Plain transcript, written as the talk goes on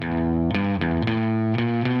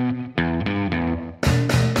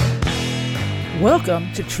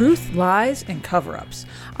Welcome to Truth, Lies, and Cover-Ups.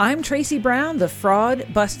 I'm Tracy Brown, the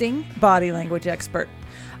fraud-busting body language expert.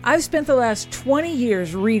 I've spent the last 20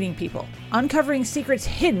 years reading people, uncovering secrets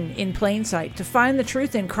hidden in plain sight to find the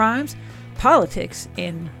truth in crimes, politics,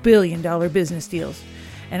 and billion-dollar business deals.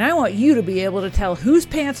 And I want you to be able to tell whose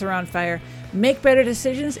pants are on fire, make better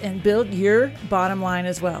decisions, and build your bottom line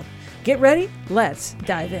as well. Get ready? Let's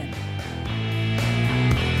dive in.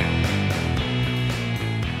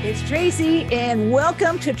 It's Tracy, and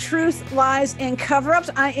welcome to Truth, Lies, and Cover-Ups.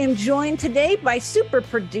 I am joined today by super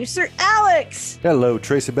producer Alex. Hello,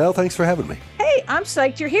 Tracy Bell. Thanks for having me. Hey, I'm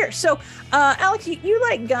psyched you're here. So, Alex, you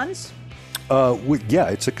like guns? Yeah,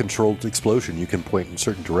 it's a controlled explosion. You can point in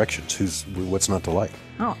certain directions. What's not to like?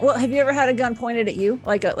 Oh, well, have you ever had a gun pointed at you,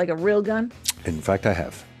 like a real gun? In fact, I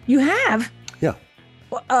have. You have? Yeah.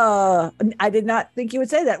 Well, I did not think you would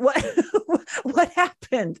say that. What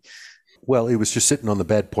happened? Well, it was just sitting on the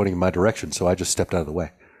bed pointing in my direction, so I just stepped out of the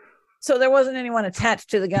way. So there wasn't anyone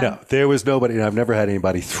attached to the gun? No, there was nobody, and I've never had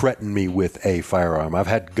anybody threaten me with a firearm. I've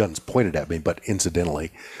had guns pointed at me, but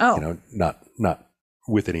incidentally, not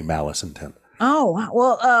with any malice intent. Oh,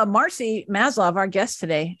 well, Marcy Maslov, our guest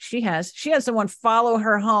today, she had someone follow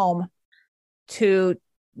her home to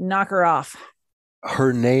knock her off.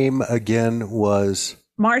 Her name again was?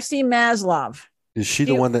 Marcy Maslov. Is she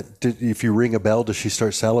the one that, if you ring a bell, does she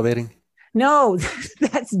start salivating? No,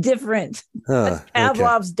 that's different. That's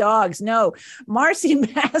Pavlov's dogs. No, Marcy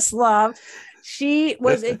Maslov. She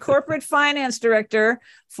was a corporate finance director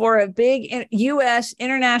for a big U.S.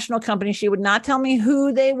 international company. She would not tell me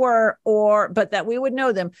who they were, but that we would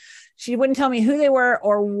know them. She wouldn't tell me who they were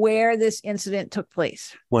or where this incident took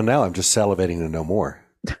place. Well, now I'm just salivating to know more.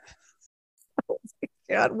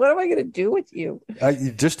 God, what am I going to do with you?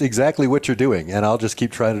 Just exactly what you're doing, and I'll just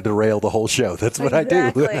keep trying to derail the whole show. That's what I do.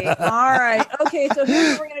 All right. Okay, so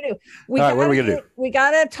here's what we're going to do. What are we going to do? We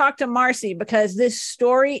got to talk to Marcy because this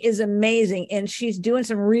story is amazing, and she's doing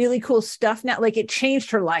some really cool stuff now. Like, it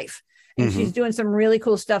changed her life, and she's doing some really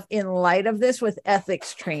cool stuff in light of this with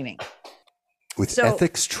ethics training.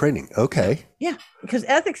 Ethics training. Okay. Yeah, because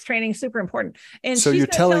ethics training is super important. And so you're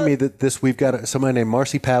telling me that we've got somebody named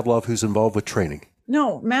Marcy Pavlov who's involved with training.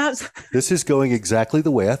 No, Matt. This is going exactly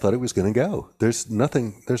the way I thought it was going to go. There's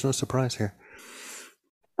no surprise here.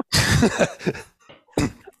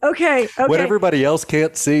 Okay. What everybody else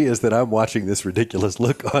can't see is that I'm watching this ridiculous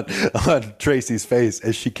look on Tracy's face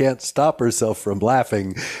as she can't stop herself from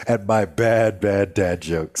laughing at my bad dad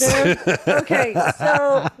jokes. Okay,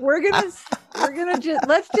 so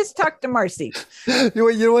let's just talk to Marcy. You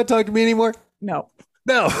don't want to talk to me anymore? No.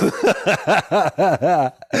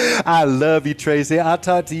 I love you, Tracy. I'll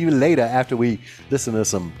talk to you later after we listen to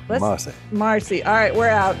some Marcy. Marcy. All right, we're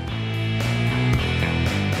out.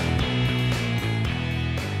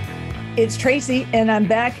 It's Tracy, and I'm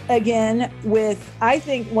back again with, I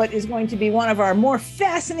think, what is going to be one of our more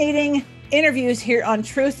fascinating interviews here on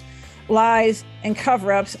Truth, Lies, and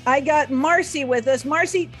Cover-Ups. I got Marcy with us.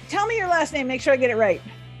 Marcy, tell me your last name. Make sure I get it right.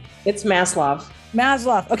 It's Maslov.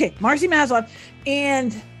 Maslov. Okay, Marcy Maslov.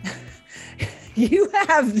 And you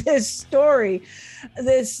have this story,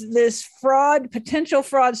 this potential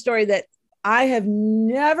fraud story that I have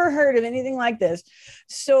never heard of anything like this.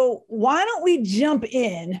 So why don't we jump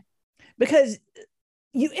in? Because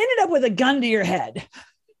you ended up with a gun to your head.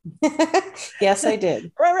 Yes, I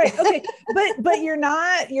did. Right. Okay. But you're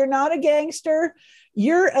not a gangster.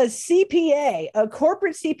 You're a CPA, a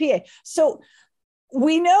corporate CPA. So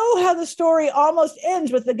we know how the story almost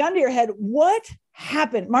ends with the gun to your head. What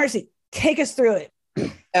happened? Marcy, take us through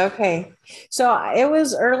it. Okay. So it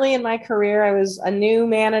was early in my career. I was a new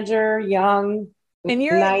manager, young. And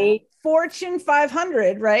you're Fortune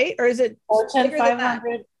 500, right? Or is it Fortune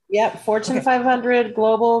 500? Yep. Fortune 500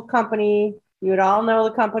 global company. You would all know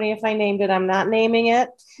the company if I named it. I'm not naming it.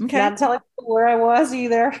 Okay. Not telling you where I was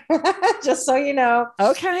either. Just so you know.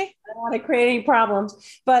 Okay. I don't want to create any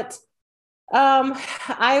problems. But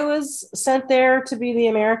I was sent there to be the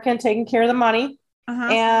American taking care of the money.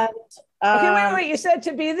 And okay, wait. You said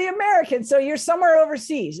to be the American. So you're somewhere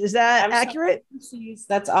overseas. Is that accurate? Overseas.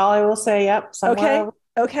 That's all I will say. Yep.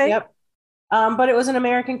 Okay. Yep. But it was an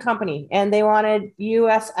American company and they wanted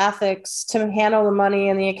U.S. ethics to handle the money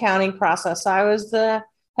and the accounting process. So I was the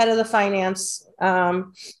head of the finance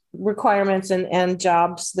requirements and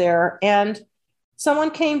jobs there. And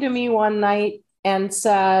someone came to me one night and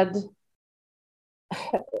said,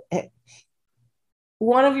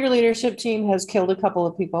 one of your leadership team has killed a couple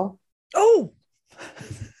of people. Oh,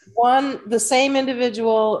 the same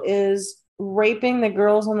individual is raping the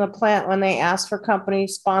girls on the plant when they ask for company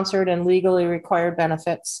sponsored and legally required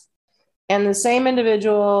benefits. And the same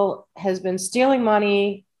individual has been stealing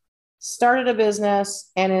money, started a business,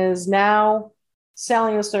 and is now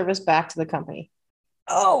selling the service back to the company.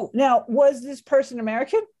 Oh, now was this person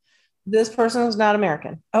American? This person is not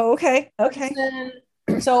American. Oh, okay. Okay.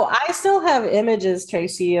 So I still have images,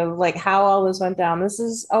 Tracy, of like how all this went down. This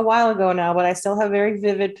is a while ago now, but I still have very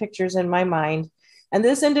vivid pictures in my mind. And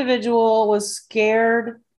this individual was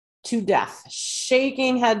scared to death,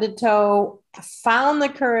 shaking head to toe, found the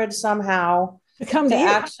courage somehow to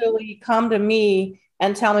actually come to me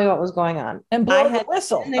and tell me what was going on. And blow the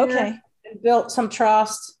whistle. Okay. Built some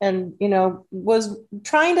trust and, was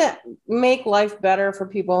trying to make life better for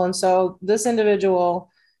people. And so this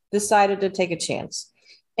individual decided to take a chance.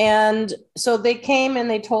 And so they came and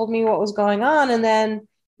they told me what was going on. And then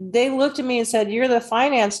they looked at me and said, "You're the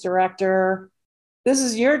finance director. This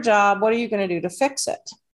is your job. What are you going to do to fix it?"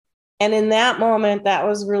 And in that moment, that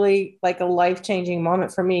was really like a life-changing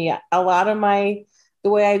moment for me. A lot of the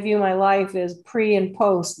way I view my life is pre and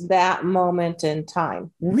post that moment in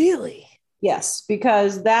time. Really? Yes,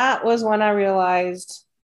 because that was when I realized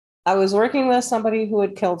I was working with somebody who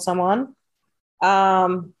had killed someone,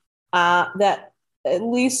 that at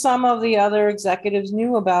least some of the other executives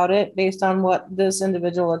knew about it based on what this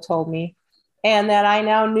individual had told me, and that I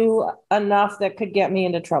now knew enough that could get me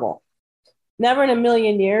into trouble. Never in a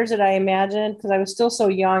million years did I imagine, because I was still so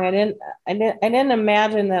young, I didn't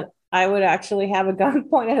imagine that I would actually have a gun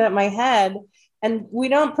pointed at my head. And we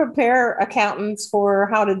don't prepare accountants for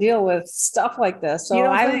how to deal with stuff like this. So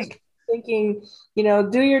I was thinking,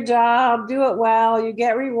 do your job, do it well, you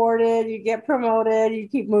get rewarded, you get promoted, you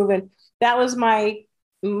keep moving. That was my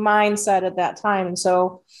mindset at that time. And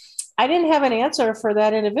so I didn't have an answer for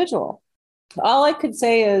that individual. All I could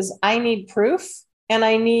say is I need proof, and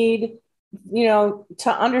I need, to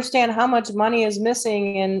understand how much money is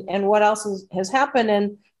missing and what else has happened.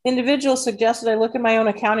 And individual suggested I look at my own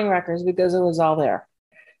accounting records because it was all there.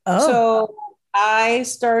 Oh. So I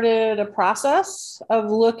started a process of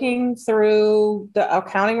looking through the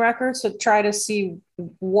accounting records to try to see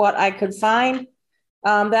what I could find.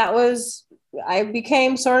 I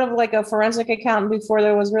became sort of like a forensic accountant before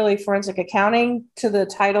there was really forensic accounting to the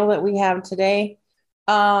title that we have today.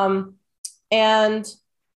 And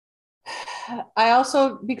I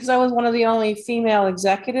also, because I was one of the only female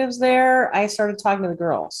executives there, I started talking to the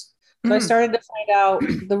girls. So I started to find out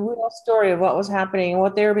the real story of what was happening and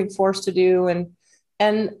what they were being forced to do.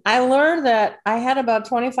 And I learned that I had about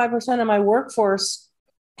 25% of my workforce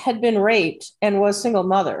had been raped and was single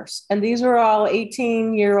mothers. And these were all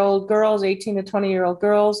 18-year-old girls, 18 to 20-year-old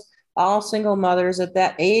girls, all single mothers at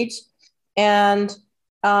that age. And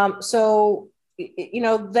so,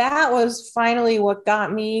 that was finally what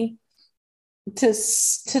got me to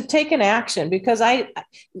take an action, because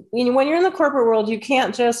when you're in the corporate world, you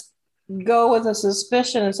can't just go with a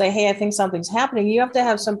suspicion and say, "Hey, I think something's happening." You have to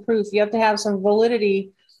have some proof. You have to have some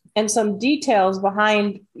validity and some details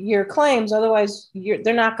behind your claims. Otherwise,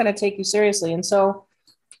 they're not going to take you seriously. And so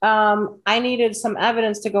I needed some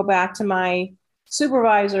evidence to go back to my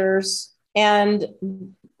supervisors, and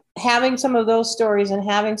having some of those stories and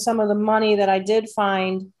having some of the money that I did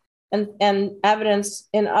find and evidence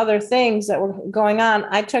in other things that were going on,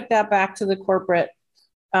 I took that back to the corporate,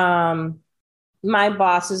 my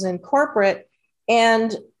bosses in corporate.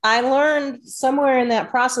 And I learned somewhere in that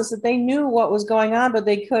process that they knew what was going on, but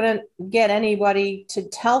they couldn't get anybody to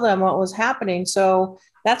tell them what was happening. So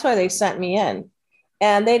that's why they sent me in.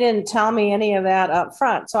 And they didn't tell me any of that up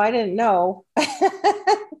front. So I didn't know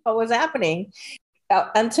what was happening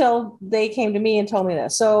until they came to me and told me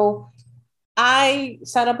this. So I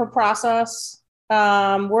set up a process,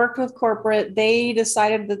 worked with corporate. They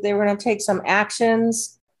decided that they were going to take some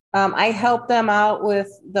actions. I helped them out with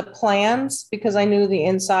the plans because I knew the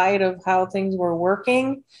inside of how things were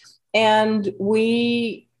working. And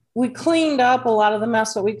we cleaned up a lot of the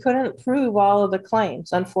mess, but we couldn't prove all of the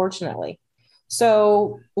claims, unfortunately.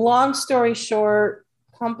 So long story short,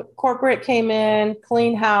 corporate came in,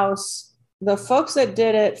 cleaned house. The folks that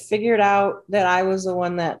did it figured out that I was the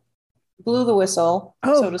one that blew the whistle.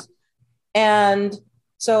 And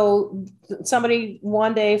so somebody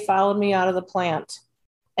one day followed me out of the plant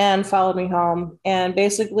and followed me home, and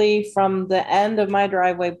basically from the end of my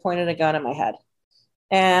driveway pointed a gun at my head.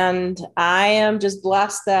 And I am just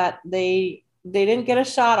blessed that they didn't get a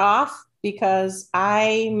shot off, because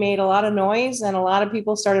I made a lot of noise and a lot of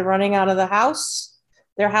people started running out of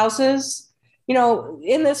their houses.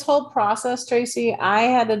 In this whole process, Tracy, I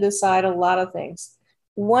had to decide a lot of things.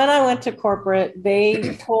 When I went to corporate,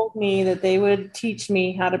 they told me that they would teach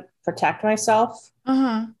me how to protect myself,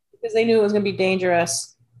 because they knew it was going to be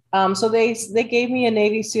dangerous. So they gave me a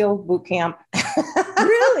Navy SEAL boot camp.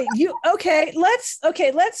 Really? Let's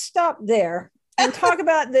stop there and talk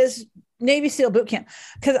about this Navy SEAL boot camp,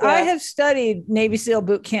 because I have studied Navy SEAL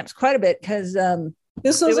boot camps quite a bit, because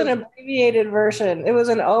this was an abbreviated version. It was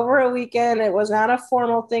over a weekend. It was not a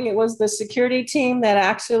formal thing. It was the security team that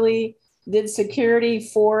actually did security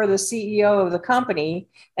for the CEO of the company.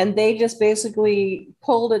 And they just basically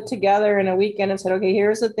pulled it together in a weekend and said, okay,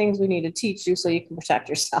 here's the things we need to teach you so you can protect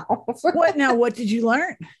yourself. What did you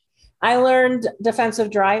learn? I learned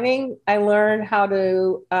defensive driving. I learned how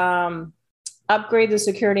to upgrade the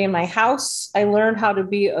security in my house. I learned how to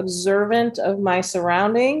be observant of my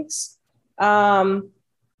surroundings.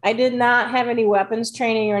 I did not have any weapons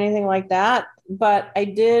training or anything like that, but I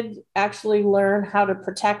did actually learn how to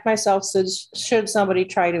protect myself should somebody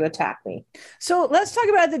try to attack me. So let's talk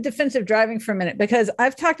about the defensive driving for a minute, because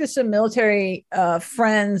I've talked to some military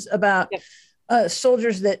friends about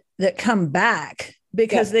soldiers that come back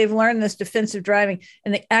because they've learned this defensive driving,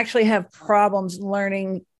 and they actually have problems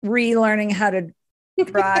relearning how to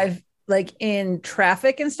drive like in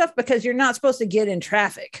traffic and stuff, because you're not supposed to get in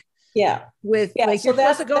traffic. You're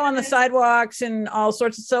supposed to go on the sidewalks and clue us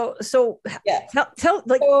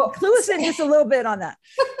in just a little bit on that.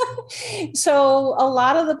 So a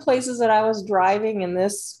lot of the places that I was driving in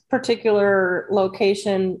this particular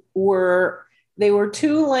location were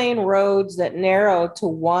 2-lane roads that narrowed to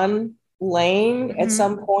one lane at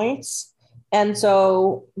some points. And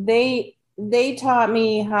so they taught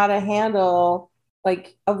me how to handle,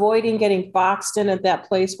 like, avoiding getting boxed in at that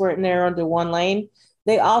place where it narrowed to one lane.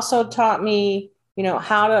 They also taught me,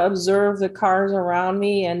 how to observe the cars around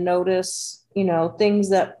me and notice, things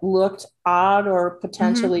that looked odd or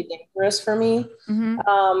potentially dangerous for me.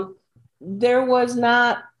 There was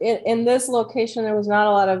not, in this location, there was not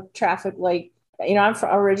a lot of traffic. Like, I'm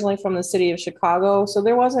originally from the city of Chicago, so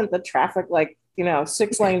there wasn't the traffic, like,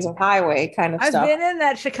 6 lanes of highway kind of stuff. I've been in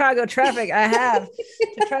that Chicago traffic. I have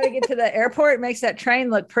to try to get to the airport. It makes that train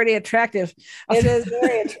look pretty attractive. It is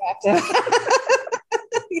very attractive.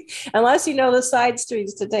 Unless you know the side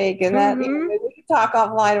streets to take, and that we can talk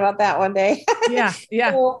offline about that one day. Yeah.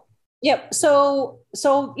 So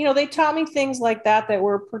they taught me things like that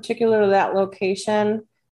were particular to that location,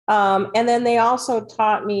 and then they also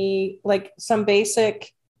taught me, like, some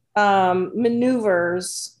basic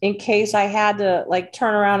maneuvers in case I had to, like,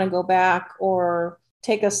 turn around and go back or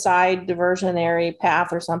take a side diversionary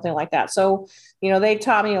path or something like that. So they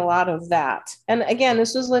taught me a lot of that. And again,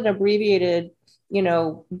 this was an abbreviated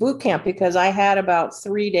boot camp, because I had about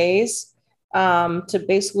 3 days to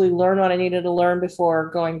basically learn what I needed to learn before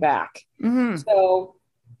going back. So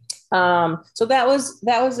that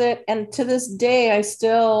was it. And to this day, I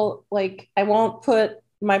still, like, I won't put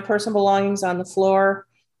my personal belongings on the floor.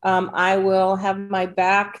 I will have my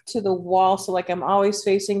back to the wall. So, like, I'm always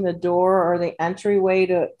facing the door or the entryway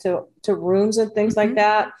to rooms and things like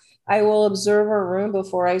that. I will observe a room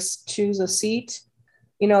before I choose a seat.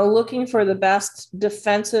 Looking for the best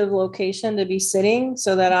defensive location to be sitting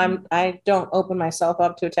so that I don't open myself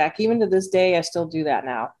up to attack. Even to this day, I still do that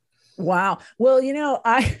now. Wow. Well,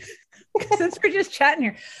 since we're just chatting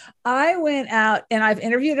here, I went out and I've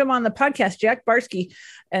interviewed him on the podcast, Jack Barsky,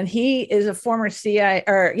 and he is a former CIA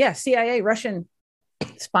Russian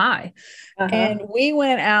spy. And we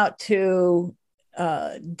went out to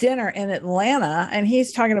dinner in Atlanta, and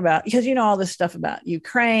he's talking about, because all this stuff about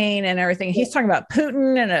Ukraine and everything, he's talking about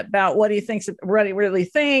Putin and about what he really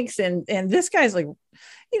thinks, and this guy's like,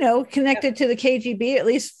 connected to the KGB, at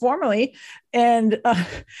least formally, and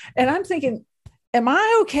I'm thinking, am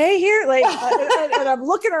I okay here? Like, and I'm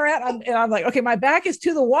looking around, and I'm like, okay, my back is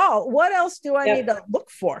to the wall. What else do I need to look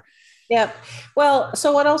for? Yep. Well,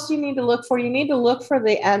 so what else do you need to look for? You need to look for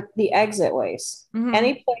the exit ways,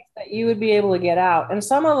 any place that you would be able to get out. And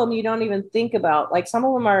some of them you don't even think about. Like, some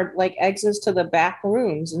of them are like exits to the back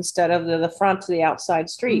rooms instead of the front to the outside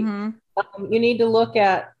street. You need to look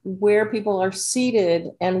at where people are seated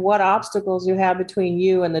and what obstacles you have between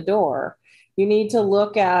you and the door. You need to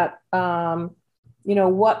look at,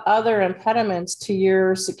 what other impediments to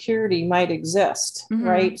your security might exist,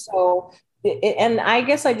 right? So, and I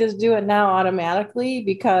guess I just do it now automatically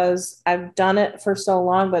because I've done it for so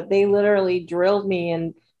long, but they literally drilled me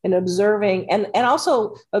in observing and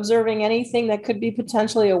also observing anything that could be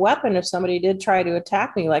potentially a weapon if somebody did try to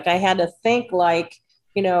attack me. Like, I had to think, like,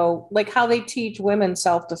 like how they teach women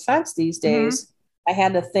self-defense these days. I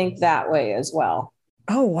had to think that way as well.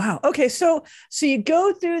 Oh, wow. Okay. So you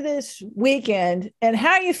go through this weekend and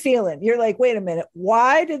how are you feeling? You're like, wait a minute.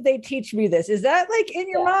 Why did they teach me this? Is that like in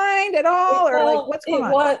your Yeah. mind at all? Or like, Well, what's going it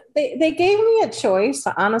on? was they gave me a choice.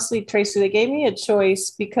 Honestly, Tracy, they gave me a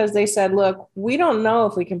choice because they said, look, we don't know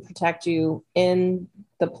if we can protect you in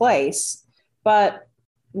the place, but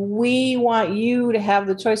we want you to have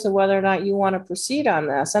the choice of whether or not you want to proceed on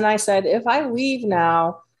this. And I said, if I leave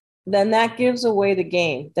now, then that gives away the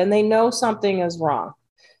game. Then they know something is wrong.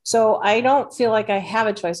 So I don't feel like I have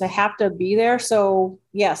a choice. I have to be there. So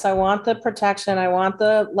yes, I want the protection. I want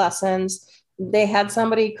the lessons. They had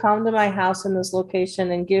somebody come to my house in this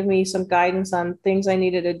location and give me some guidance on things I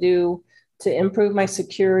needed to do to improve my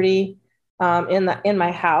security in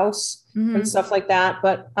my house and Mhm. stuff like that.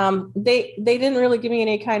 But they didn't really give me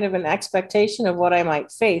any kind of an expectation of what I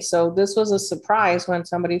might face. So this was a surprise when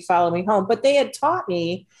somebody followed me home. But they had taught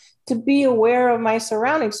me to be aware of my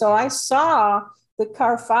surroundings. So I saw the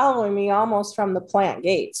car following me almost from the plant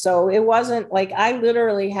gate. So it wasn't like I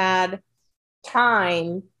literally had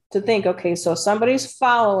time to think, okay, so somebody's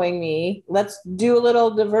following me. Let's do a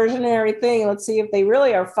little diversionary thing. Let's see if they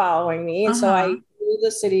really are following me. And so I Uh-huh. knew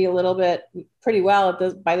the city a little bit pretty well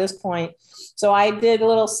by this point. So I did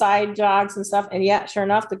little side jogs and stuff. And yeah, sure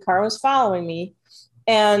enough, the car was following me.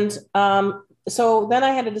 And so then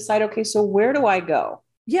I had to decide, okay, so where do I go?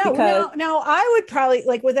 Yeah. Well, Because now I would probably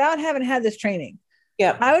like without having had this training,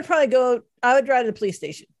 yeah, I would drive to the police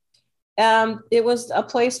station. it was a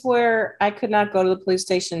place where I could not go to the police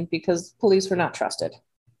station because police were not trusted.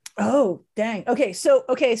 Oh, dang. Okay,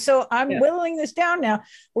 so I'm Yeah. whittling this down now.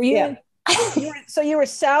 Were you Yeah. in you were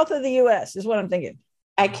south of the US is what I'm thinking.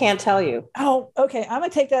 I can't tell you. Oh, okay. I'm gonna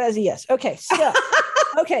take that as a yes. Okay,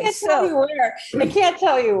 Can't tell you where. I can't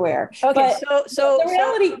tell you where. okay, But the so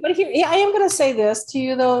reality, but here, yeah, I am going to say this to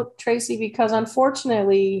you though, Tracy, because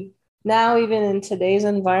unfortunately, now even in today's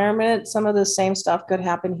environment, some of the same stuff could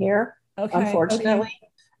happen here. okay. Unfortunately,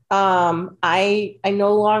 I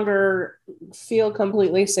no longer feel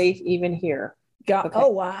completely safe even here. Okay. Oh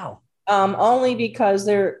wow. Only because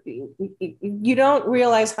you don't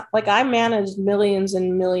realize, like, I managed millions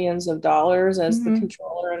and millions of dollars as the Mhm.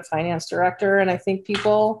 controller and finance director, and I think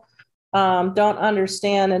people don't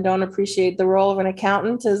understand and don't appreciate the role of an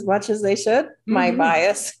accountant as much as they should. My Mhm.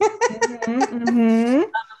 bias. Mhm.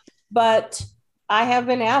 But I have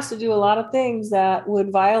been asked to do a lot of things that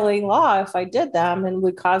would violate law if I did them, and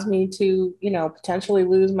would cause me to, potentially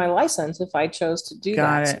lose my license if I chose to do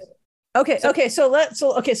Got that. So, it. Okay. So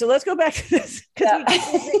let's go back to this because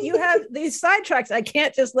yeah. you have these sidetracks I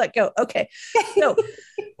can't just let go. Okay. So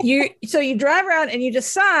you drive around and you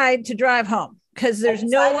decide to drive home because there's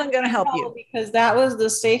no one going to help you. Because that was the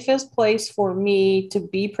safest place for me to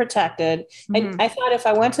be protected. And Mhm. I thought if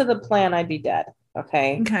I went to the plant, I'd be dead.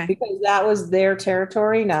 Okay. Okay. Because that was their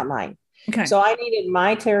territory, not mine. Okay. So I needed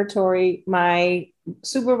my territory. My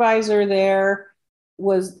supervisor there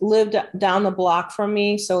lived down the block from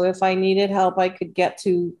me. So if I needed help, I could get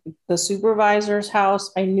to the supervisor's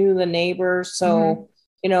house. I knew the neighbors. Mhm.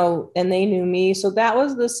 So, and they knew me. So that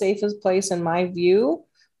was the safest place in my view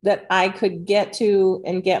that I could get to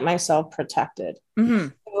and get myself protected.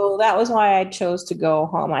 Mhm. So that was why I chose to go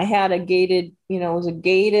home. I had a gated, it was a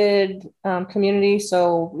gated community.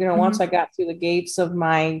 So, once Mhm. I got through the gates of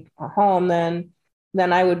my home,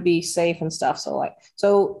 then I would be safe and stuff.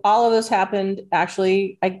 So all of this happened.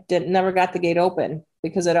 Actually, I never got the gate open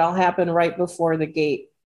because it all happened right before the gate.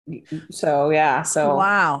 So yeah, so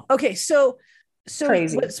Wow. Okay. So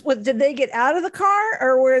crazy. what did they get out of the car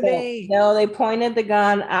or were No, they? no, they pointed the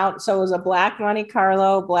gun out. So it was a black Monte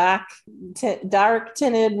Carlo, dark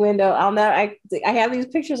tinted window. I have these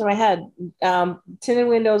pictures in my head. Tinted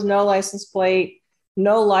windows, no license plate,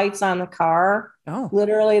 no lights on the car. Oh.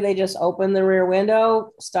 Literally, they just opened the rear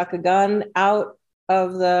window, stuck a gun out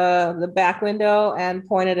of the back window, and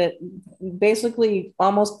pointed it basically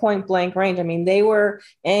almost point blank range. I mean, they were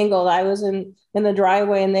angled. I was in the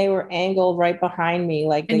driveway, and they were angled right behind me,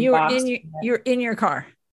 like And they boxed. you're in your car.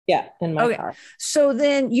 Yeah, in my Okay. car. So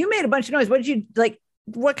then you made a bunch of noise. What did you like?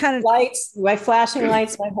 What kind of? Lights, my flashing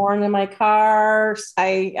lights, my horn in my car.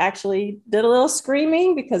 I actually did a little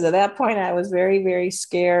screaming because at that point I was very, very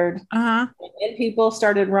scared. Uh-huh. And people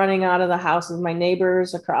started running out of the houses. My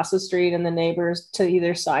neighbors across the street and the neighbors to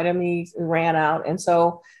either side of me ran out. And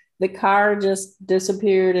so the car just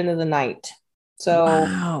disappeared into the night. So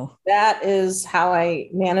Wow. that is how I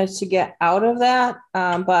managed to get out of that.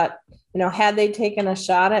 But, had they taken a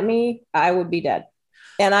shot at me, I would be dead.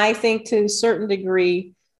 And I think to a certain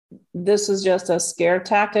degree, this is just a scare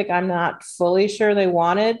tactic. I'm not fully sure they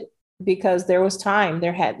wanted because there was time.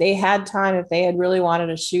 They had time. If they had really wanted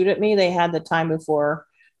to shoot at me, they had the time before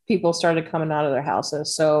people started coming out of their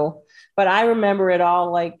houses. So, but I remember it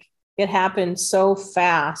all like it happened so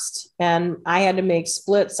fast, and I had to make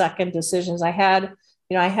split second decisions. I had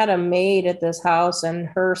a maid at this house, and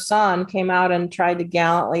her son came out and tried to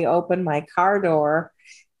gallantly open my car door.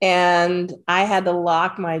 And I had to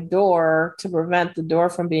lock my door to prevent the door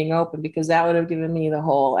from being open, because that would have given me the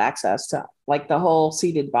whole access to like the whole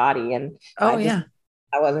seated body. And I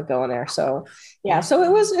wasn't going there. So yeah, so it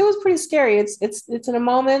was pretty scary. It's in a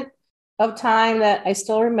moment of time that I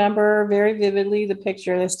still remember very vividly, the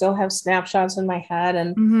picture. I still have snapshots in my head,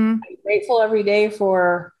 and I'm grateful every day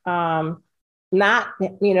for not,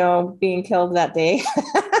 being killed that day.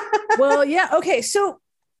 Well, yeah. Okay. So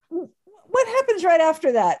what happens right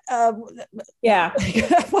after that? Yeah.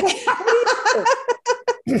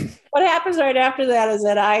 What happens right after that is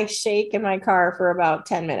that I shake in my car for about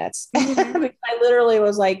 10 minutes. Because I literally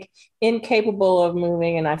was like incapable of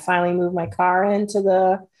moving. And I finally moved my car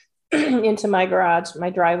into into my garage, my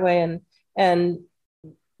driveway, and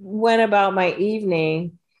went about my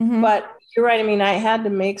evening. But you're right. I mean, I had to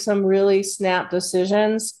make some really snap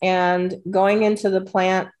decisions, and going into the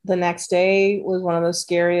plant the next day was one of the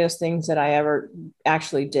scariest things that I ever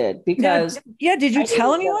actually did, because did you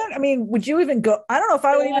tell anyone? I mean, would you even go? I don't know if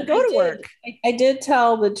I would even go to work. I did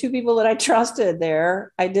tell the two people that I trusted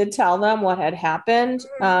there. I did tell them what had happened.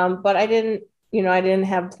 But I didn't, I didn't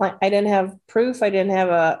have proof. I didn't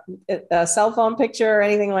have a cell phone picture or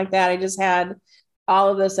anything like that. I just had all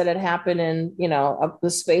of this that had happened in, the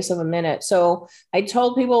space of a minute. So I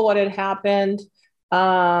told people what had happened.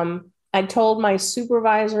 I told my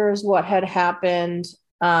supervisors what had happened.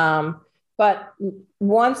 But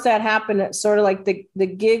once that happened, it's sort of like the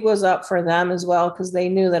gig was up for them as well, because they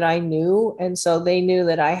knew that I knew. And so they knew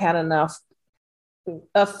that I had enough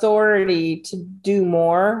authority to do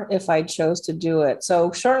more if I chose to do it.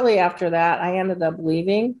 So shortly after that, I ended up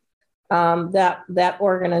leaving that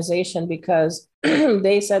organization, because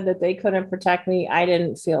they said that they couldn't protect me. I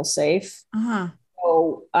didn't feel safe.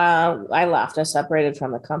 So I left. I separated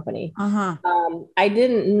from the company. I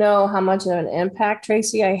didn't know how much of an impact,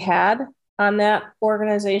 Tracy, I had on that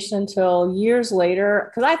organization until years later,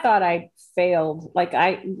 because I thought I failed. Like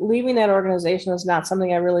leaving that organization was not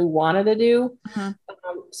something I really wanted to do.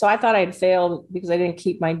 So I thought I'd failed because I didn't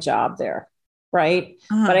keep my job there. Right.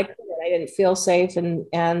 But I didn't feel safe.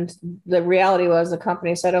 And the reality was the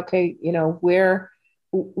company said, okay,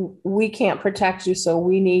 we can't protect you, so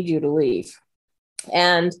we need you to leave.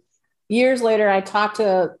 And years later, I talked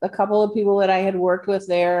to a couple of people that I had worked with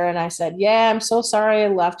there, and I said, yeah, I'm so sorry I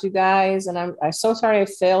left you guys. And I'm so sorry I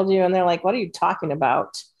failed you. And they're like, what are you talking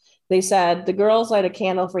about? They said, the girls light a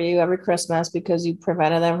candle for you every Christmas because you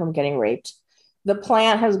prevented them from getting raped. The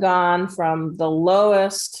plant has gone from the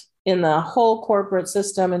lowest in the whole corporate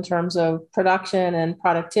system in terms of production and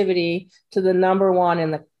productivity to the number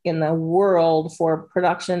one in the world for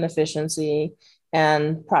production efficiency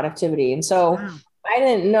and productivity. And so I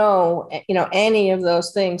didn't know, any of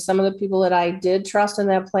those things. Some of the people that I did trust in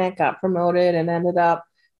that plant got promoted and ended up,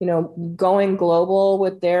 going global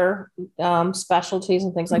with their specialties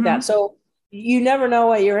and things like that. So you never know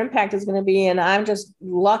what your impact is going to be. And I'm just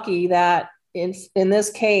lucky that in this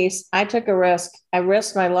case, I took a risk. I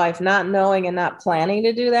risked my life, not knowing and not planning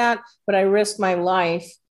to do that, but I risked my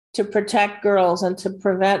life to protect girls and to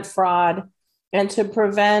prevent fraud and to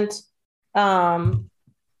prevent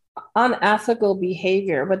unethical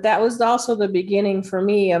behavior. But that was also the beginning for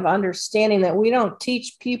me of understanding that we don't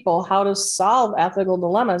teach people how to solve ethical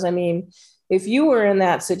dilemmas. I mean, if you were in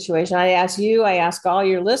that situation, I ask all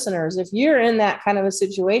your listeners, if you're in that kind of a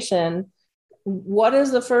situation, what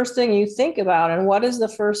is the first thing you think about, and what is the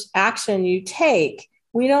first action you take?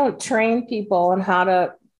 We don't train people on how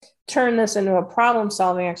to turn this into a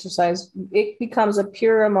problem-solving exercise. It becomes a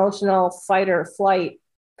pure emotional fight or flight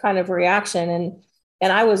kind of reaction.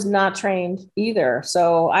 And I was not trained either.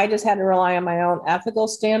 So I just had to rely on my own ethical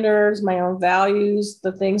standards, my own values,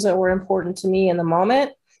 the things that were important to me in the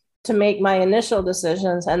moment to make my initial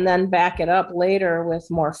decisions, and then back it up later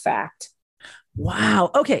with more fact.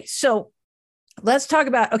 Wow. Okay. So let's talk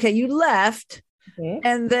about, you left,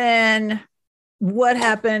 and then what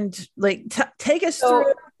happened? Like, take us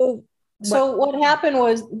through. So what happened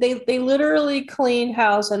was they literally cleaned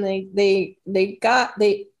house, and they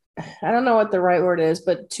I don't know what the right word is,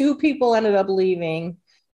 but two people ended up leaving.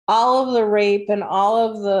 All of the rape and all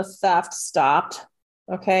of the theft stopped.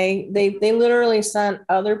 Okay. They literally sent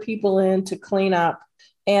other people in to clean up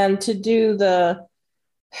and to do the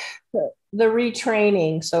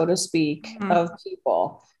retraining, so to speak, of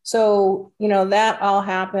people. So, that all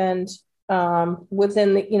happened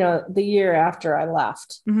within the year after I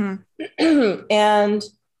left. Mm-hmm. And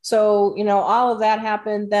so, all of that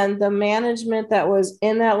happened. Then the management that was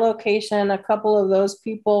in that location, a couple of those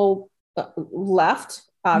people left,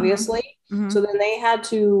 obviously. Mm-hmm. So then they had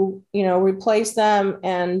to, replace them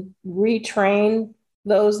and retrain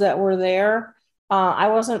those that were there. I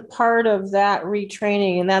wasn't part of that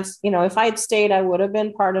retraining. And that's, if I had stayed, I would have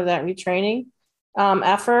been part of that retraining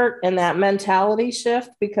effort and that mentality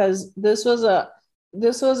shift, because this was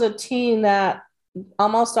a team that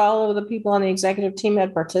almost all of the people on the executive team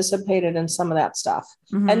had participated in some of that stuff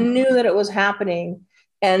and knew that it was happening.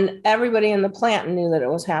 And everybody in the plant knew that it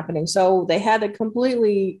was happening. So they had to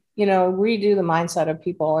completely, redo the mindset of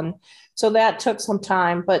people. And so that took some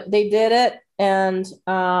time, but they did it. And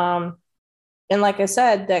like I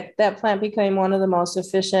said, that plant became one of the most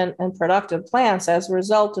efficient and productive plants as a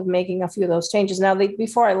result of making a few of those changes. Now,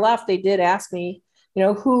 before I left, they did ask me,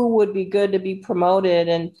 who would be good to be promoted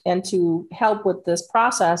and to help with this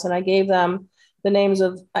process. And I gave them the names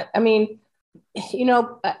of,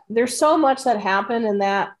 there's so much that happened in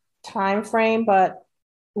that time frame, but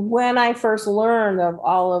when I first learned of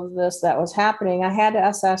all of this that was happening, I had to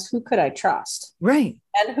assess who could I trust, Right,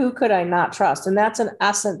 and who could I not trust. And that's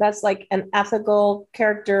like an ethical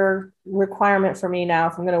character requirement for me now.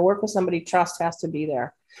 If I'm going to work with somebody, trust has to be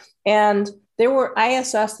there. And I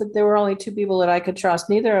assessed that there were only two people that I could trust.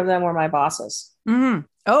 Neither of them were my bosses. Mm-hmm.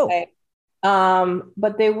 Oh, okay.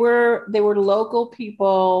 But they were local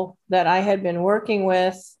people that I had been working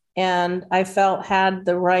with, and I felt had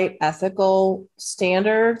the right ethical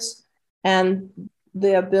standards and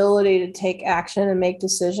the ability to take action and make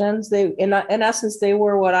decisions. In essence, they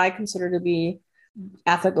were what I consider to be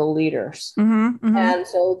ethical leaders. Mm-hmm. Mm-hmm. And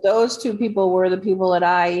so those two people were the people that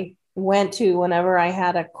I went to whenever I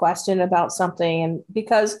had a question about something. And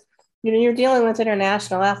because you're dealing with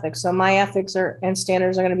international ethics, so my ethics and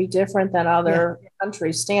standards are going to be different than other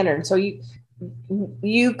countries' standards. So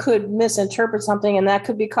you could misinterpret something, and that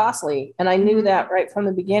could be costly. And I knew that right from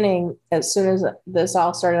the beginning, as soon as this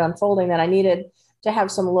all started unfolding, that I needed to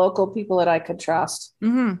have some local people that I could trust.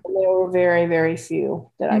 And there were very, very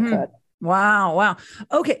few that I could. Wow.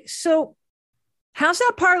 Okay, so how's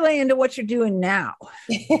that parlay into what you're doing now?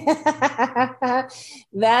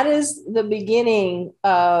 That is the beginning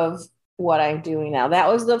of what I'm doing now. That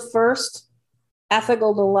was the first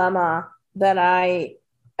ethical dilemma that I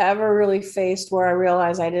ever really faced, where I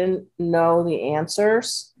realized I didn't know the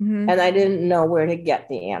answers and I didn't know where to get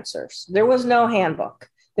the answers. There was no handbook.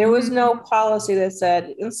 There was no policy that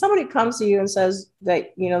said, if somebody comes to you and says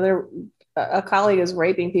that, a colleague is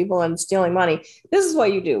raping people and stealing money, this is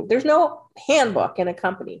what you do. There's no handbook in a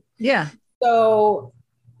company. Yeah. So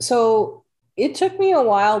it took me a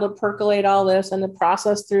while to percolate all this and to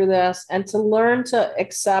process through this and to learn to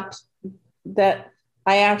accept that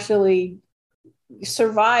I actually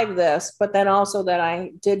survived this, but then also that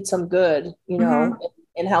I did some good, in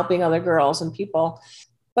helping other girls and people.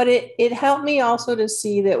 But it helped me also to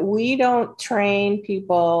see that we don't train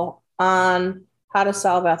people on how to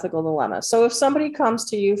solve ethical dilemmas. So if somebody comes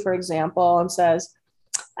to you, for example, and says,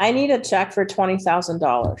 I need a check for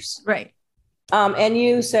 $20,000. Right. And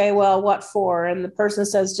you say, well, what for? And the person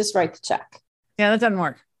says, just write the check. Yeah, that doesn't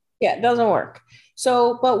work. Yeah, it doesn't work.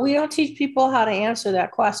 So, but we don't teach people how to answer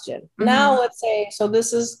that question. Now, let's say, so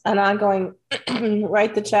this is an ongoing,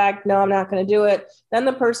 write the check. No, I'm not going to do it. Then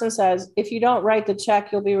the person says, if you don't write the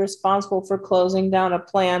check, you'll be responsible for closing down a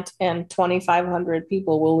plant and 2,500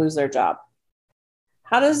 people will lose their job.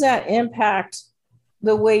 How does that impact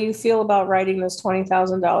the way you feel about writing this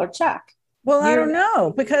 $20,000 check? Well, I don't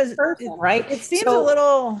know, because right? It seems a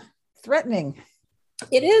little threatening.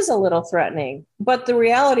 It is a little threatening, but the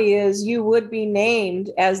reality is you would be named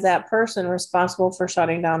as that person responsible for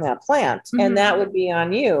shutting down that plant, and that would be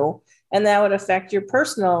on you, and that would affect your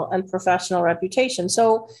personal and professional reputation.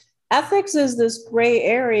 So ethics is this gray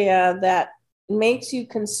area that makes you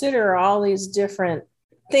consider all these different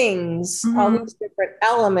things, all these different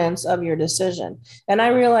elements of your decision. And I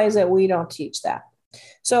realize that we don't teach that.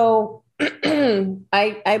 So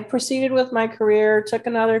I proceeded with my career, took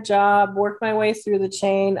another job, worked my way through the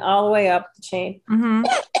chain, all the way up the chain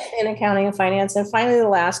in accounting and finance. And finally, the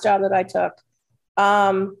last job that I took,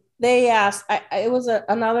 they asked, it was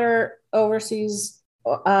another overseas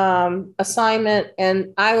assignment,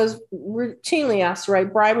 and I was routinely asked to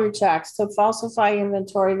write bribery checks, to falsify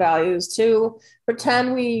inventory values, to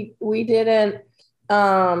pretend we didn't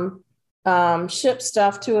ship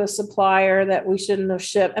stuff to a supplier that we shouldn't have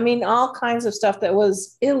shipped. I mean, all kinds of stuff that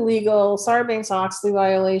was illegal, Sarbanes-Oxley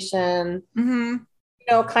violation.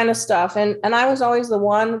 kind of stuff. And I was always the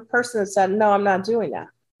one person that said, no, I'm not doing that.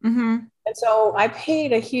 Mm-hmm. And so I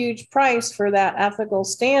paid a huge price for that ethical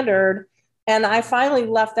standard. And I finally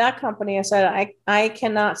left that company. I said, I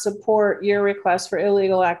cannot support your request for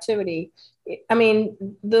illegal activity. I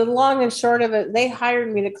mean, the long and short of it, they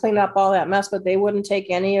hired me to clean up all that mess, but they wouldn't take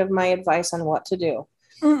any of my advice on what to do.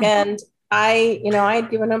 And I'd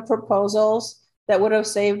given them proposals that would have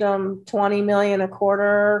saved them 20 million a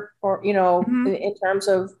quarter, or, in terms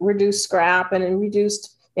of reduced scrap and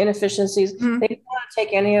reduced inefficiencies. They didn't want to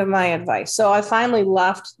take any of my advice. So I finally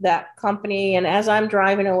left that company. And as I'm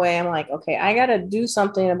driving away, I'm like, okay, I got to do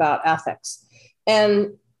something about ethics.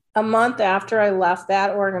 And a month after I left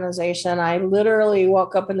that organization, I literally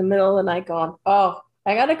woke up in the middle of the night going, oh,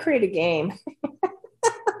 I got to create a game.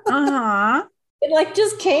 It like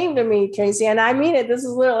just came to me, Tracy. And I mean it. This is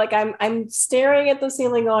literally like I'm staring at the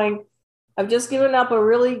ceiling going, I've just given up a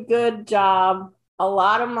really good job, a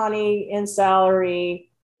lot of money in salary.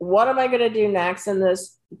 What am I going to do next? And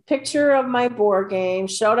this picture of my board game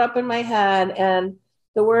showed up in my head, and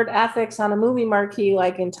the word ethics on a movie marquee,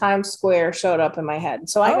 like in Times Square, showed up in my head.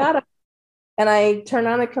 So I got it, and I turned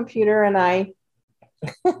on the computer and I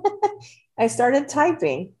started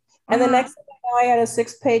typing. And the next thing I had a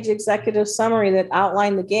 6-page executive summary that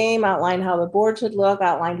outlined the game, outlined how the board should look,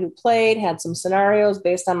 outlined who played, had some scenarios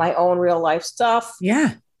based on my own real life stuff.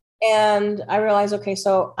 Yeah. And I realized, okay,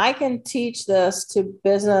 so I can teach this to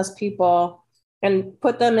business people and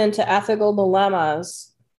put them into ethical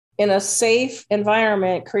dilemmas in a safe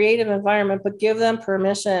environment, creative environment, but give them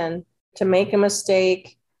permission to make a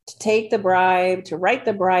mistake, to take the bribe, to write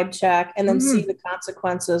the bribe check, and then see the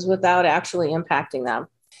consequences without actually impacting them.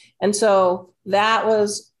 And so that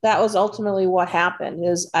was ultimately what happened.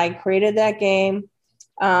 Is I created that game.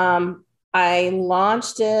 I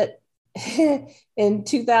launched it in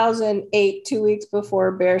 2008, 2 weeks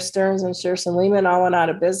before Bear Stearns and Shearson Lehman all went out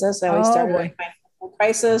of business, and we started a financial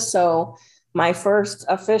crisis. So my first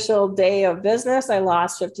official day of business, I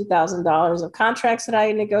lost $50,000 of contracts that I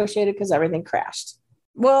had negotiated because everything crashed.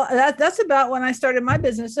 Well, that's about when I started my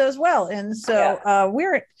business as well. And so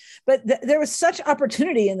there was such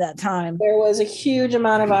opportunity in that time. There was a huge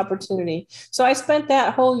amount of opportunity. So I spent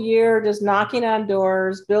that whole year just knocking on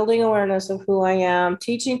doors, building awareness of who I am,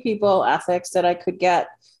 teaching people ethics that I could get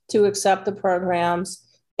to accept the programs,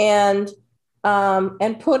 and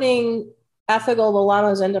putting ethical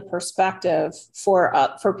dilemmas into perspective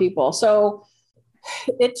for people. So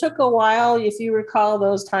it took a while. If you recall,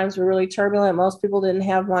 those times were really turbulent. Most people didn't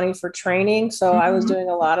have money for training. So I was doing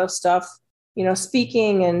a lot of stuff,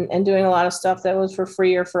 speaking and doing a lot of stuff that was for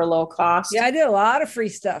free or for low cost. Yeah, I did a lot of free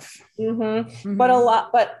stuff.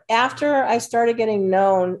 But after I started getting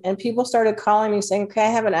known and people started calling me saying, okay, I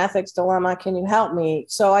have an ethics dilemma. Can you help me?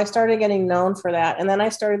 So I started getting known for that. And then I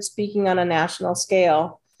started speaking on a national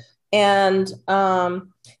scale. And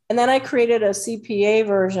then I created a CPA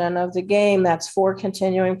version of the game that's for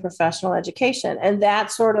continuing professional education. And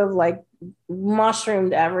that sort of like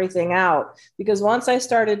mushroomed everything out, because once I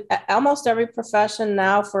started, almost every profession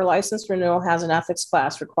now for license renewal has an ethics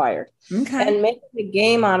class required. And making a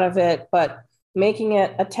game out of it, but making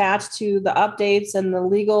it attached to the updates and the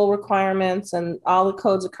legal requirements and all the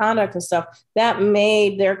codes of conduct and stuff, that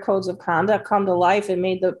made their codes of conduct come to life. It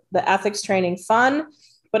made the ethics training fun.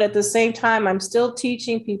 But at the same time, I'm still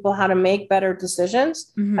teaching people how to make better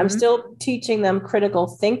decisions. I'm still teaching them critical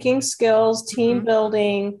thinking skills, team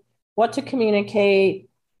building, what to communicate,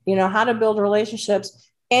 how to build relationships,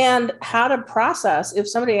 and how to process if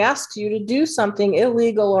somebody asks you to do something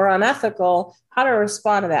illegal or unethical, how to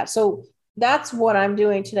respond to that. So that's what I'm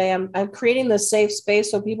doing today. I'm creating the safe space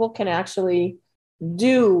so people can actually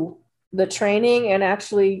do the training and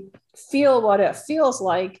actually feel what it feels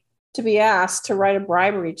like to be asked to write a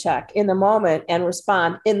bribery check in the moment and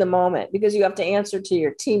respond in the moment, because you have to answer to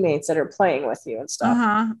your teammates that are playing with you and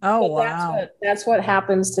stuff. Oh, wow. That's what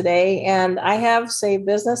happens today. And I have saved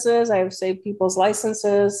businesses. I have saved people's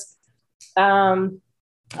licenses. I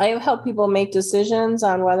have helped people make decisions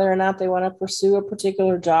on whether or not they want to pursue a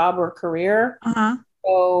particular job or career.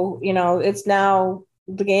 So, it's now,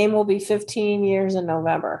 the game will be 15 years in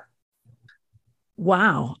November.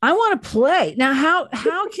 Wow. I want to play. Now, how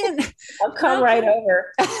can I'll come right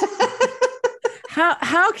over.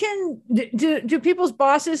 how can do people's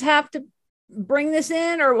bosses have to bring this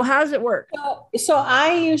in, or how does it work? So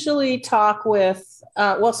I usually talk with,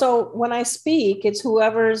 so when I speak, it's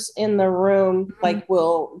whoever's in the room, like,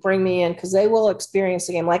 will bring me in, because they will experience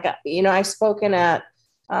the game. Like, I've spoken at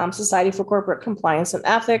Society for Corporate Compliance and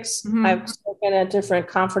Ethics. I've spoken at different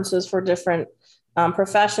conferences for different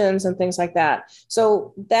professions and things like that.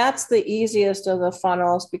 So that's the easiest of the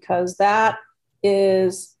funnels because that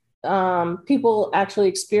is people actually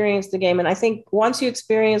experience the game. And I think once you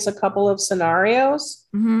experience a couple of scenarios,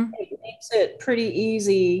 it makes it pretty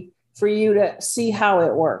easy for you to see how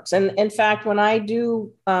it works. And in fact, when I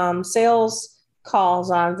do sales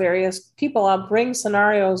calls on various people, I'll bring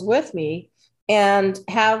scenarios with me and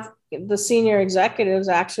have the senior executives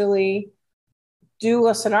actually do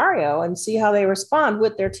a scenario and see how they respond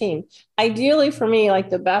with their team. Ideally for me, like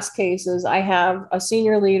the best case is I have a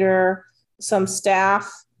senior leader, some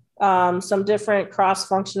staff, some different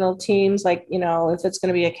cross-functional teams, like, if it's going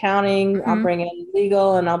to be accounting, I'll bring in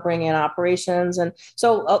legal and I'll bring in operations. And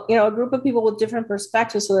so, a group of people with different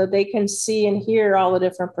perspectives so that they can see and hear all the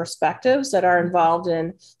different perspectives that are involved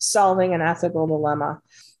in solving an ethical dilemma.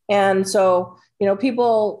 And so,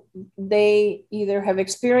 people, they either have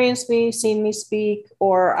experienced me, seen me speak,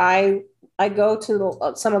 or I go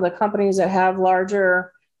to some of the companies that have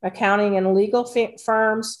larger accounting and legal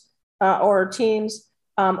firms or teams,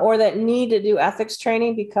 or that need to do ethics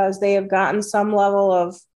training because they have gotten some level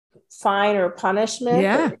of fine or punishment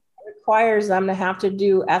that requires them to have to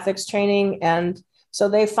do ethics training. And so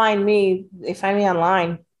they find me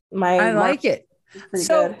online. I like it.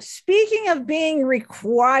 So good. Speaking of being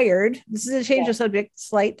required, this is a change of subject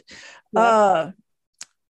slight. I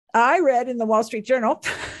read in the Wall Street Journal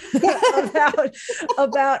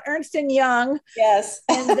about Ernst & Young. Yes.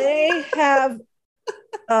 And they have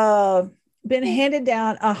been handed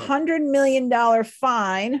down $100 million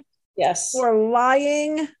fine for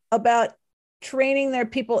lying about training their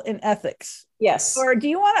people in ethics. Yes. Or do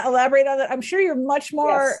you want to elaborate on that? I'm sure you're much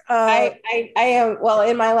more. Yes. I am. Well,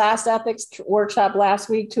 in my last ethics workshop last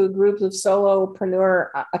week to a group of solopreneur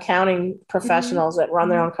accounting professionals that run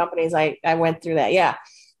their own companies, I went through that. Yeah.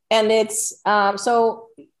 And it's so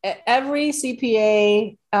every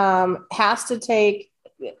CPA has to take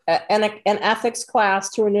an ethics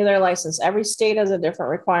class to renew their license. Every state has a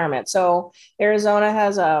different requirement. So Arizona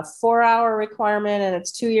has a 4-hour requirement and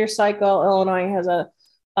it's 2-year cycle. Illinois has a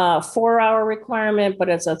 4-hour requirement, but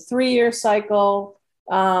it's a 3-year cycle.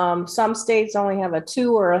 Some states only have a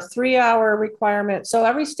 2 or a 3-hour requirement. So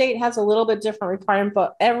every state has a little bit different requirement,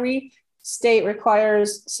 but every state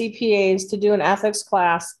requires CPAs to do an ethics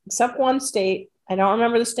class, except one state. I don't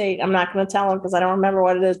remember the state. I'm not going to tell them because I don't remember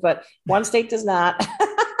what it is, but one state does not.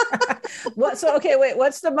 What's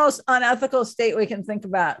the most unethical state we can think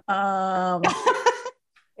about?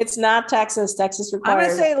 It's not Texas. Texas requires.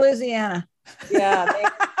 I'm going to say Louisiana. Yeah,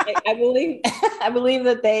 I believe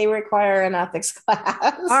that they require an ethics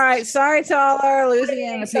class. All right, sorry to all our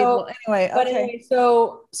Louisiana people. Anyway,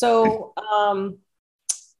 so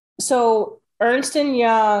Ernst &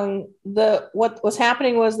 Young, what was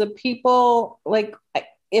happening was the people, like,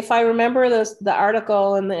 if I remember the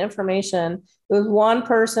article and the information, it was one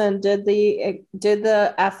person did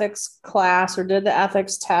the ethics class or did the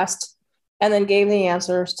ethics test and then gave the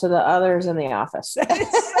answers to the others in the office. That is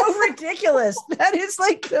so ridiculous. That is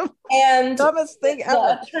like the dumbest thing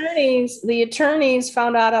ever. The attorneys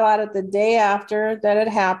found out about it the day after that it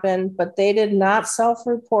happened, but they did not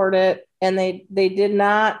self-report it, and they did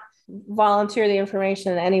not volunteer the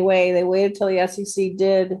information in any way. They waited till the SEC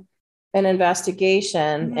did an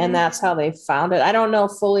investigation, and that's how they found it. I don't know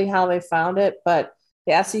fully how they found it, but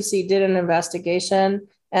the SEC did an investigation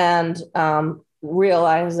and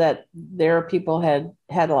realized that their people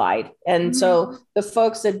had lied. And so the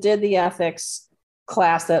folks that did the ethics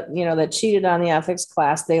class that cheated on the ethics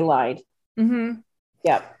class, they lied.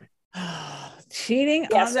 Yep. Cheating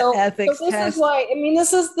on the ethics so this test. Is why,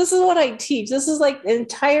 this is what I teach. This is like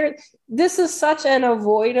this is such an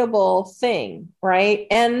avoidable thing, right?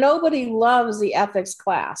 And nobody loves the ethics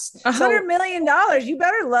class. $100 million. You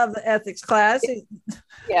better love the ethics class.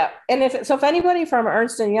 Yeah. And if anybody from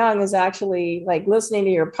Ernst & Young is actually like listening to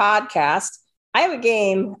your podcast, I have a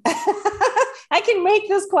game. I can make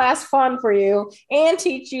this class fun for you and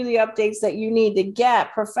teach you the updates that you need to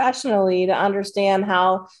get professionally to understand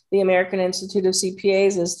how the American Institute of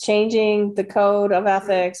CPAs is changing the code of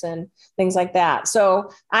ethics and things like that.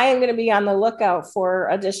 So I am going to be on the lookout for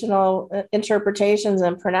additional interpretations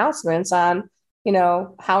and pronouncements on,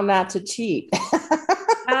 how not to cheat.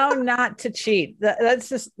 How not to cheat. That's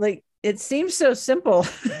just like, it seems so simple.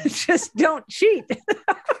 Just don't cheat.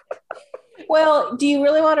 Well, do you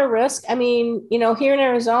really want to risk? Here in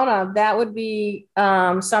Arizona, that would be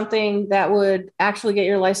something that would actually get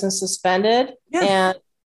your license suspended. Yeah.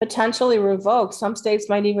 potentially revoked. Some states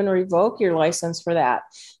might even revoke your license for that.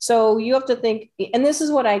 So you have to think, and this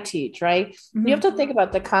is what I teach, right? Mm-hmm. You have to think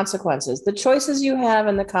about the consequences, the choices you have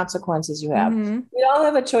and the consequences you have. Mm-hmm. We all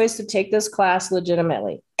have a choice to take this class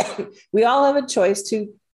legitimately. We all have a choice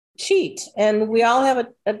to cheat, and we all have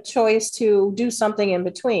a choice to do something in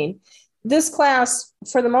between. This class,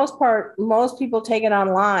 for the most part, most people take it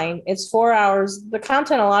online. It's 4 hours. The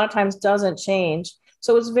content a lot of times doesn't change.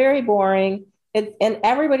 So it's very boring. And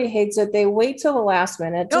everybody hates it. They wait till the last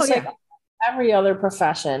minute, just like every other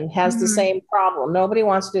profession has the same problem. Nobody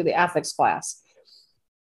wants to do the ethics class.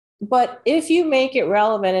 But if you make it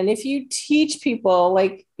relevant and if you teach people,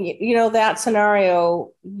 like, that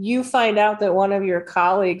scenario, you find out that one of your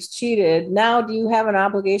colleagues cheated. Now, do you have an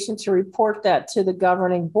obligation to report that to the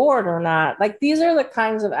governing board or not? Like, these are the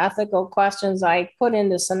kinds of ethical questions I put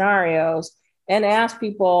into scenarios and ask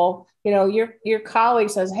people, your colleague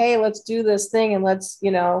says, hey, let's do this thing and let's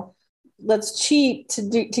cheat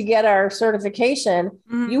to get our certification.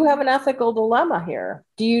 Mm-hmm. You have an ethical dilemma here.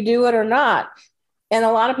 Do you do it or not? And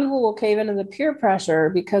a lot of people will cave into the peer pressure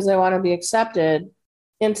because they want to be accepted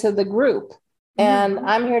into the group. And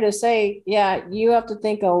I'm here to say, you have to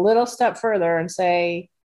think a little step further and say,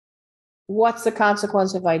 what's the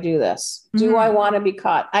consequence if I do this? Do I want to be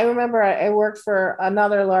caught? I remember I worked for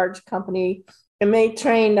another large company, and they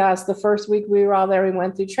trained us the first week we were all there. We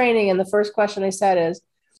went through training. And the first question I said is,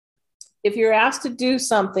 if you're asked to do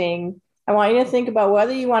something, I want you to think about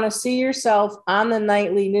whether you want to see yourself on the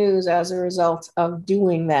nightly news as a result of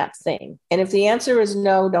doing that thing. And if the answer is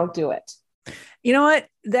no, don't do it. You know what?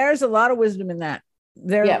 There's a lot of wisdom in that.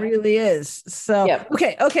 There really is. So,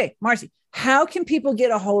 okay, Marcy, how can people get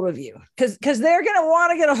a hold of you? Because they're going to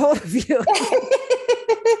want to get a hold of you.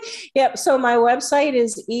 Yep. So my website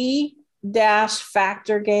is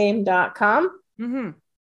e-factorgame.com.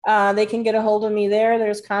 Mm-hmm. They can get a hold of me there.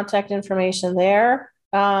 There's contact information there.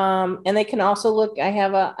 And they can also look,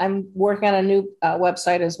 I'm working on a new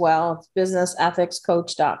website as well. It's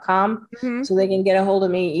businessethicscoach.com. Mm-hmm. So they can get a hold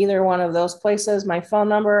of me either one of those places. My phone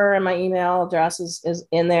number and my email address is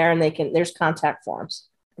in there, and there's contact forms.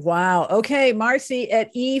 Wow. Okay. Marcy at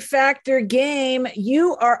E-Factor Game,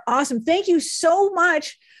 you are awesome. Thank you so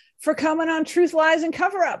much for coming on Truth, Lies, and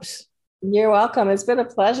Cover-Ups. You're welcome. It's been a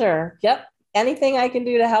pleasure. Yep. Anything I can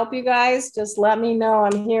do to help you guys, just let me know.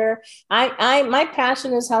 I'm here. My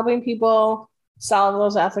passion is helping people solve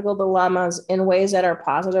those ethical dilemmas in ways that are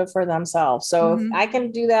positive for themselves. So if I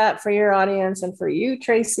can do that for your audience and for you,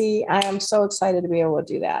 Tracy, I am so excited to be able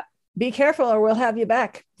to do that. Be careful or we'll have you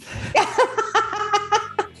back.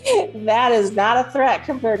 That is not a threat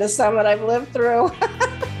compared to some that I've lived through.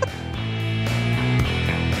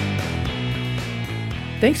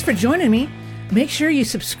 Thanks for joining me. Make sure you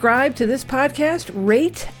subscribe to this podcast,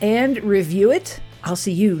 rate and review it. I'll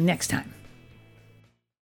see you next time.